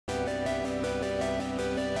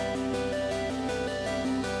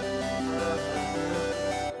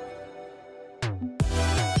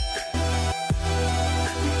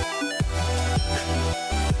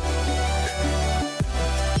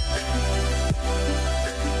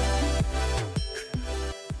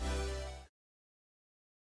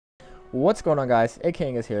What's going on, guys?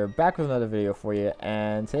 Angus here, back with another video for you,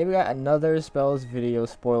 and today we got another spells video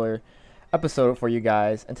spoiler episode for you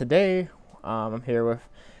guys. And today, I'm here with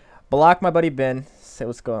Balak, my buddy Ben. Say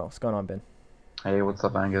what's going on, Ben? Hey, what's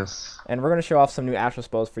up, Angus? And we're gonna show off some new astral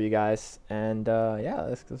spells for you guys. And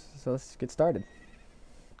yeah, let's get started.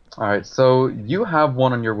 All right, so you have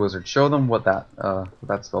one on your wizard. Show them what that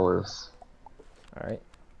spell is. All right,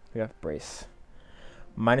 we have brace.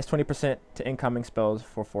 Minus 20% to incoming spells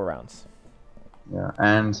for 4 rounds. Yeah,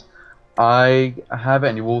 and I have it,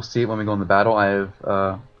 and you will see it when we go in the battle. I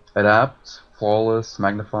have adapt, flawless,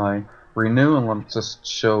 magnify, renew, and let's just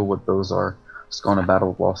show what those are. Let's go in a battle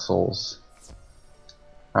with lost souls.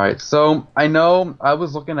 All right, so I know I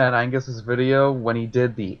was looking at Angus's video when he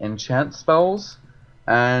did the enchant spells,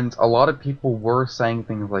 and a lot of people were saying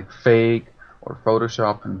things like fake or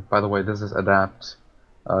Photoshop. And by the way, this is adapt.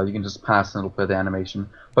 You can just pass and it'll play the animation.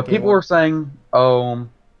 But people were saying, oh,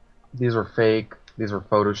 these are fake, these are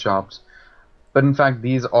photoshopped. But in fact,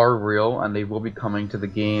 these are real, and they will be coming to the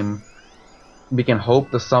game. We can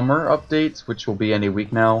hope the summer updates, which will be any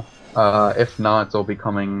week now. If not, they'll be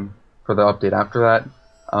coming for the update after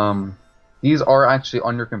that. These are actually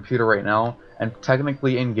on your computer right now, and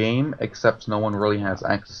technically in-game, except no one really has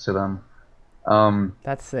access to them.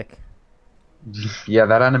 That's sick. Yeah,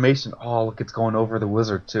 that animation. Oh, look, it's going over the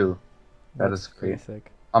wizard too. That's great.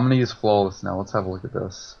 Sick. I'm gonna use flawless now. Let's have a look at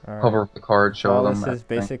this. Right. Hover up the card, show flawless them. Is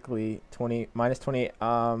basically 20 minus 20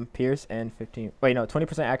 pierce and 15. Wait, no,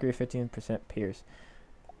 20% accurate, 15% pierce.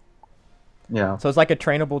 Yeah. So it's like a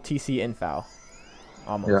trainable TC infoul,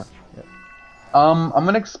 almost. Yeah. Yep. I'm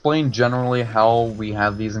gonna explain generally how we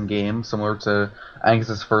have these in game, similar to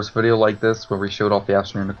Angus's first video like this, where we showed off the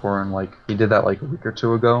Astral Unicorn. Like he did that like a week or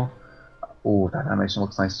two ago. Ooh, that animation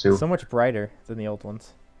looks nice too. So much brighter than the old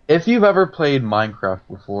ones. If you've ever played Minecraft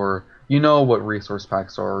before, you know what resource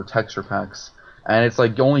packs are, or texture packs. And it's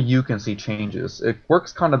like only you can see changes. It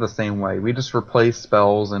works kind of the same way. We just replace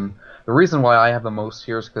spells, and the reason why I have the most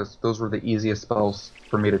here is because those were the easiest spells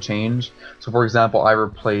for me to change. So for example, I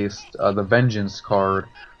replaced the Vengeance card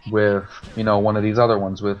with, you know, one of these other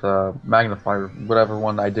ones, with Magnifier, whatever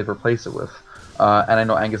one I did replace it with. And I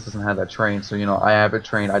know Angus doesn't have that trained, so you know I have it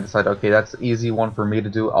trained. I decided, okay, that's an easy one for me to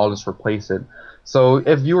do. I'll just replace it. So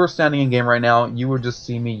if you were standing in game right now, you would just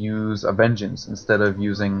see me use a Vengeance instead of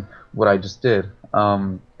using what I just did.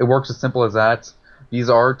 It works as simple as that. These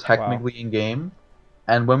are technically in game,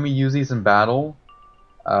 and when we use these in battle,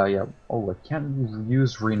 yeah. Oh, I can't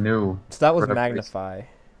use renew. So that was magnify,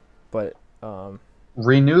 but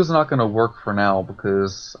renew's not gonna work for now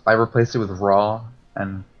because I replaced it with raw.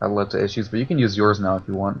 And that led to issues, but you can use yours now if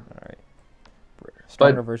you want. Alright.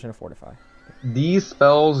 Stronger version of Fortify. These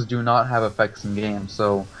spells do not have effects in game,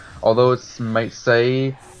 so although it might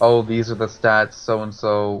say, oh, these are the stats,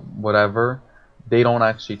 so-and-so, whatever, they don't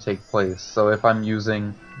actually take place. So if I'm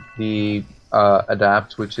using the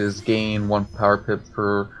Adapt, which is gain 1 power pip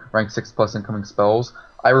per rank 6 plus incoming spells,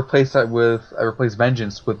 I replace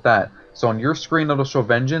Vengeance with that. So on your screen it'll show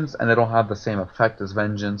Vengeance, and it'll have the same effect as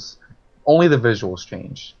Vengeance. Only the visuals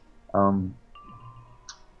change.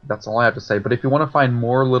 That's all I have to say. But if you want to find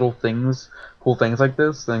more little things, cool things like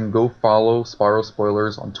this, then go follow Spiral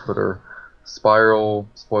Spoilers on Twitter. Spiral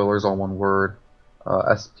Spoilers, all one word.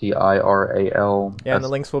 SPIRAL. Yeah, and the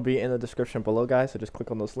links will be in the description below, guys. So just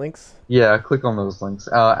click on those links. Yeah, click on those links.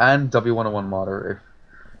 And W101 modder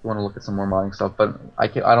if you want to look at some more modding stuff. But I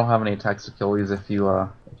don't have any attacks to kill these if you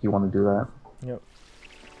want to do that. Yep.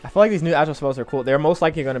 I feel like these new Astral spells are cool. They're most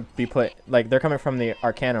likely going to be put, like, they're coming from the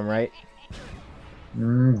Arcanum, right?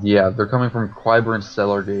 Yeah, they're coming from Quiber and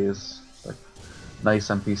Stellar Days. Like, nice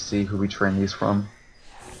NPC who we train these from.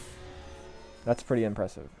 That's pretty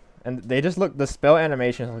impressive. And they just look, the spell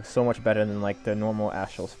animations look so much better than, like, the normal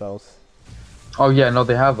Astral spells. Oh yeah, no,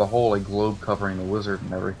 they have the whole, like, globe covering the wizard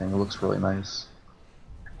and everything. It looks really nice.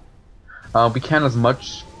 We can't as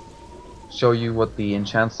much show you what the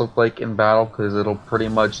enchants look like in battle, because it'll pretty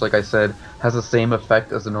much, like I said, has the same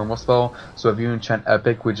effect as the normal spell. So if you enchant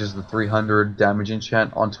Epic, which is the 300 damage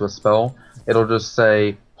enchant, onto a spell, it'll just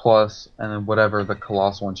say plus and then whatever the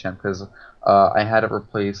colossal enchant, because I had it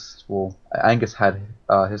replaced, well, Angus had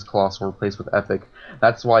his colossal replaced with Epic.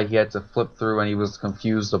 That's why he had to flip through and he was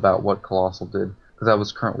confused about what colossal did, because that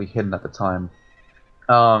was currently hidden at the time.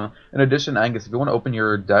 In addition, Angus, if you want to open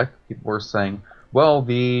your deck, people were saying, well,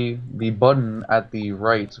 the button at the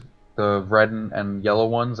right, the red and yellow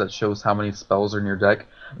ones that shows how many spells are in your deck,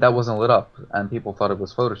 that wasn't lit up, and people thought it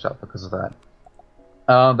was Photoshop because of that.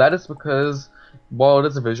 That is because, while it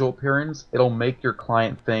is a visual appearance, it'll make your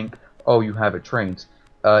client think, oh, you have it trained.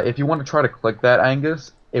 If you want to try to click that,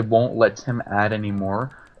 Angus, it won't let him add any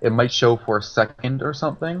more. it might show for a second or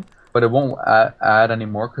something, but it won't add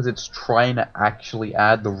anymore because it's trying to actually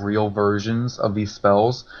add the real versions of these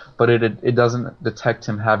spells, but it doesn't detect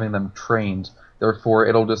him having them trained. Therefore,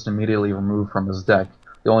 it'll just immediately remove from his deck.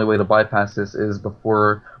 The only way to bypass this is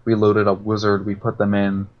before we loaded up Wizard, we put them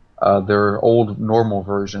in their old normal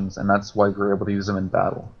versions, and that's why we're able to use them in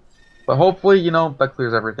battle. But hopefully, you know, that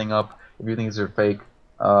clears everything up. If you think these are fake,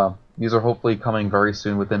 these are hopefully coming very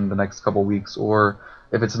soon within the next couple weeks, or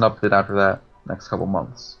if it's an update after that, next couple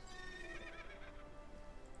months.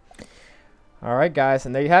 Alright guys,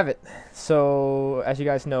 and there you have it. So, as you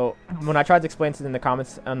guys know, when I tried to explain to in the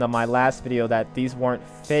comments on my last video that these weren't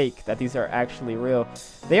fake, that these are actually real,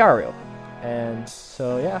 they are real. And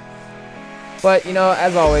so, yeah. But, you know,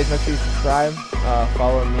 as always, make sure you subscribe,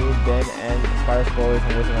 follow me, Ben, and Spider Spoilers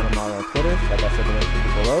and Wizard101 on Twitter. Like I said, the links will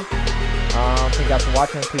be below. Thank you guys for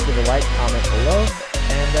watching. Please leave a like, comment below.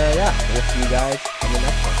 And, yeah, we'll see you guys in the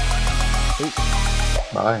next one.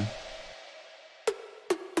 Peace. Bye.